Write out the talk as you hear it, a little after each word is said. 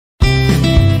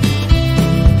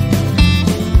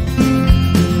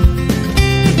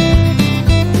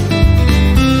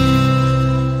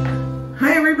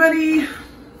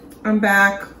I'm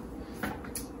back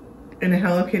in a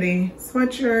Hello Kitty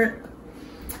sweatshirt.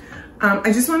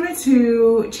 I just wanted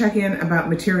to check in about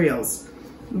materials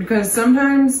because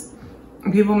sometimes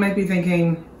people might be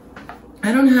thinking,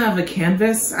 I don't have a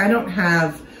canvas, I don't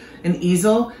have an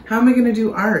easel, how am I gonna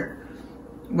do art?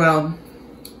 Well,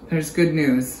 there's good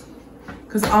news,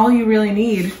 because all you really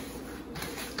need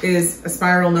is a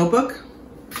spiral notebook,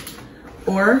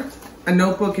 or a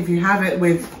notebook if you have it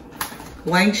with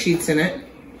blank sheets in it,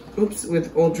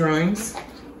 with old drawings,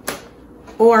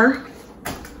 or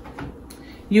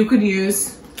you could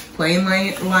use plain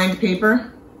lined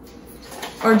paper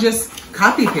or just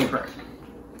copy paper.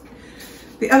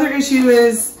 The other issue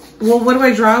is, well, what do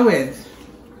I draw with?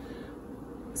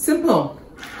 Simple,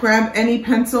 grab any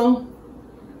pencil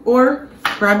or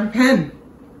grab a pen.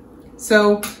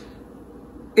 So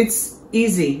it's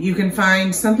easy. You can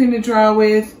find something to draw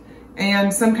with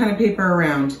and some kind of paper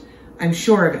around. I'm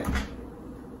sure of it.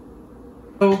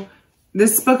 So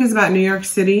this book is about New York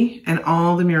City and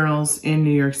all the murals in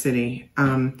New York City.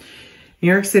 New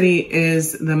York City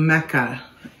is the mecca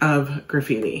of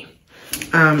graffiti.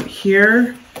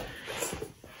 Here,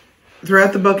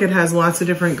 throughout the book, it has lots of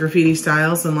different graffiti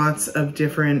styles and lots of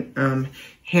different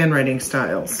handwriting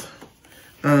styles.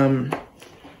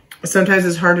 Sometimes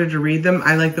it's harder to read them.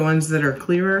 I like the ones that are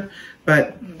clearer,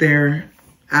 but they're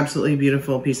absolutely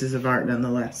beautiful pieces of art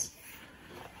nonetheless.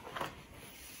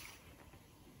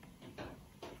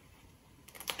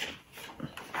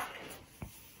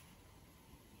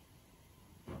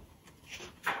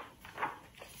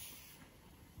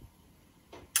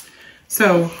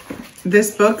 So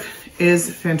this book is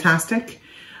fantastic,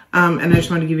 and I just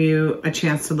want to give you a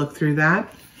chance to look through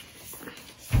that.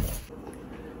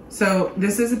 So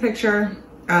this is a picture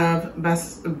of by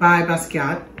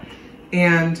Basquiat,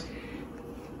 and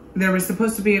there was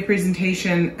supposed to be a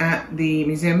presentation at the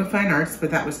Museum of Fine Arts, but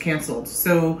that was canceled.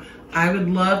 So I would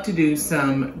love to do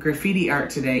some graffiti art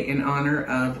today in honor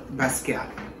of Basquiat.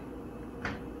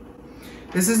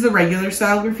 This is the regular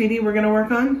style graffiti we're going to work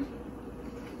on.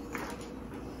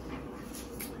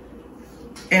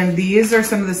 And these are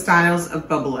some of the styles of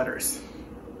bubble letters.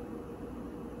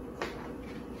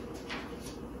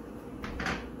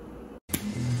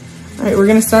 All right, we're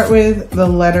gonna start with the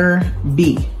letter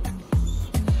B.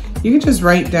 You can just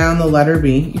write down the letter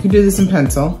B. You can do this in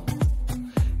pencil.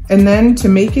 And then to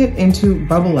make it into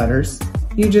bubble letters,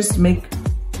 you just make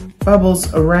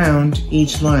bubbles around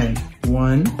each line.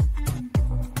 1,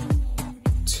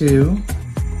 2,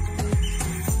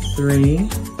 3,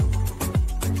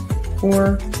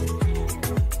 4,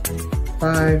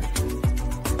 5,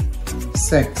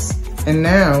 6. And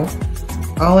now,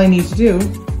 all I need to do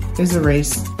is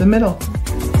erase the middle.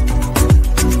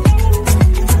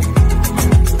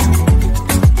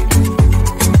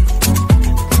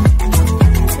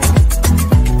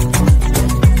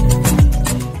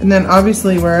 And then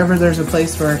obviously wherever there's a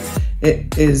place where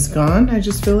it is gone, I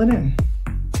just fill it in.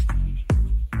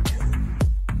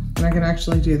 And I can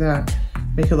actually do that,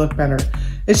 make it look better.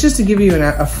 It's just to give you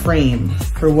a frame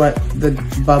for what the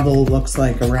bubble looks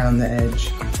like around the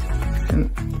edge.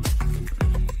 And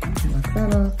knock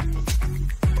that off.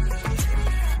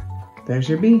 There's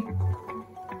your B.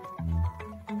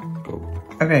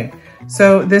 Okay,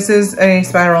 so this is a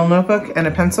spiral notebook and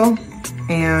a pencil,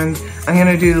 and I'm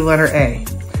gonna do the letter A.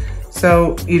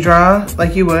 So you draw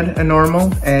like you would a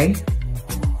normal A,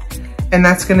 and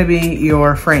that's gonna be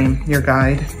your frame, your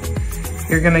guide.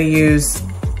 You're gonna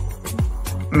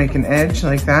make an edge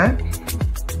like that.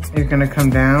 You're gonna come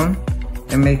down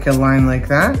and make a line like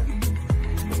that.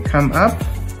 Come up.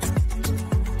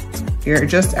 You're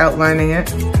just outlining it.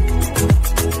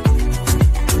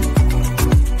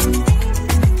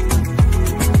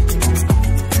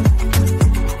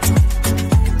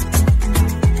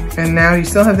 And now you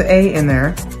still have the A in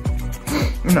there.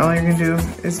 And all you're gonna do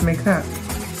is make that.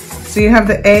 So you have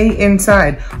the A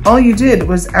inside. All you did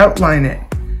was outline it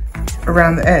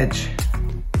around the edge.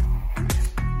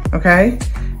 Okay?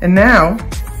 And now,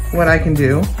 what I can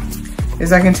do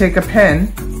is I can take a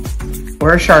pen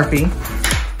or a Sharpie,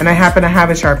 and I happen to have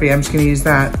a Sharpie, I'm just gonna use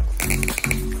that.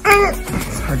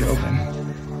 It's hard to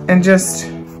open. And just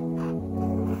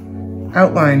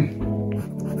outline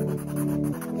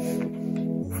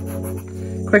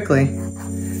quickly.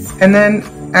 And then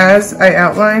as I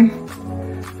outline,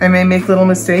 I may make little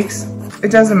mistakes.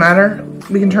 It doesn't matter.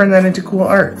 We can turn that into cool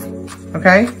art,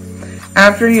 okay?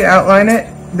 After you outline it,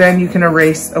 then you can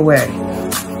erase away.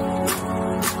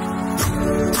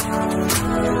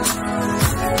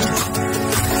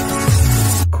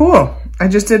 Cool, I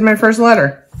just did my first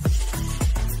letter.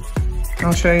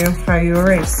 I'll show you how you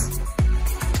erase.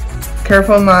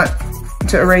 Careful not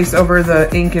to erase over the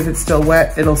ink if it's still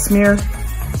wet, it'll smear.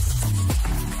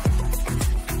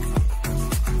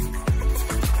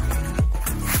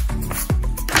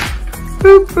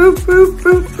 Boop, boop, boop,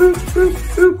 boop, boop, boop,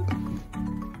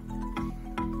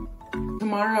 boop.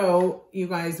 Tomorrow, you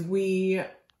guys, we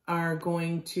are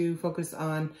going to focus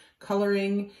on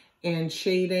coloring and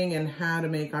shading and how to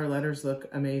make our letters look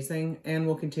amazing. And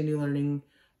we'll continue learning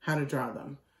how to draw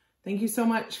them. Thank you so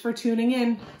much for tuning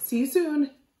in. See you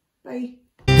soon. Bye.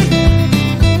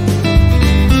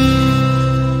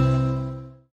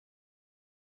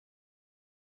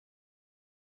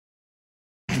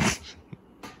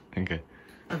 Okay.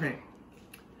 Okay.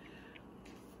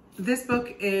 This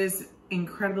book is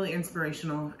incredibly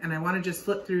inspirational, and I want to just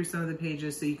flip through some of the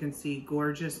pages so you can see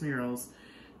gorgeous murals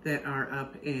that are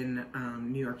up in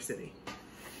New York City.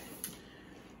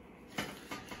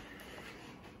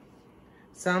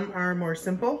 Some are more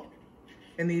simple,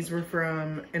 and these were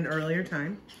from an earlier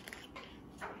time.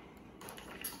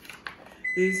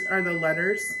 These are the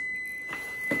letters.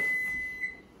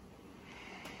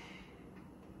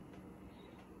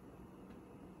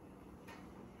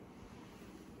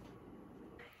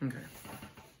 Okay.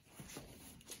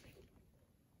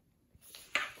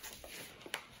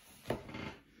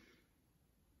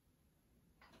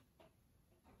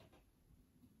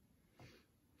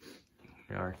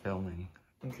 We are filming.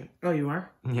 Okay. Oh, you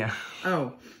are? Yeah.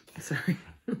 Oh, sorry.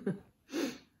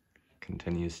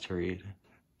 Continues to read.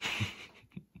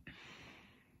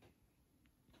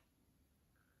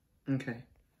 Okay.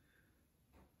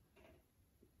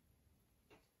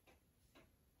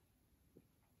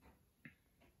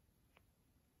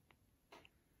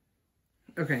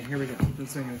 Okay, here we go.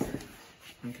 That's what I'm gonna say.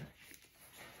 Okay.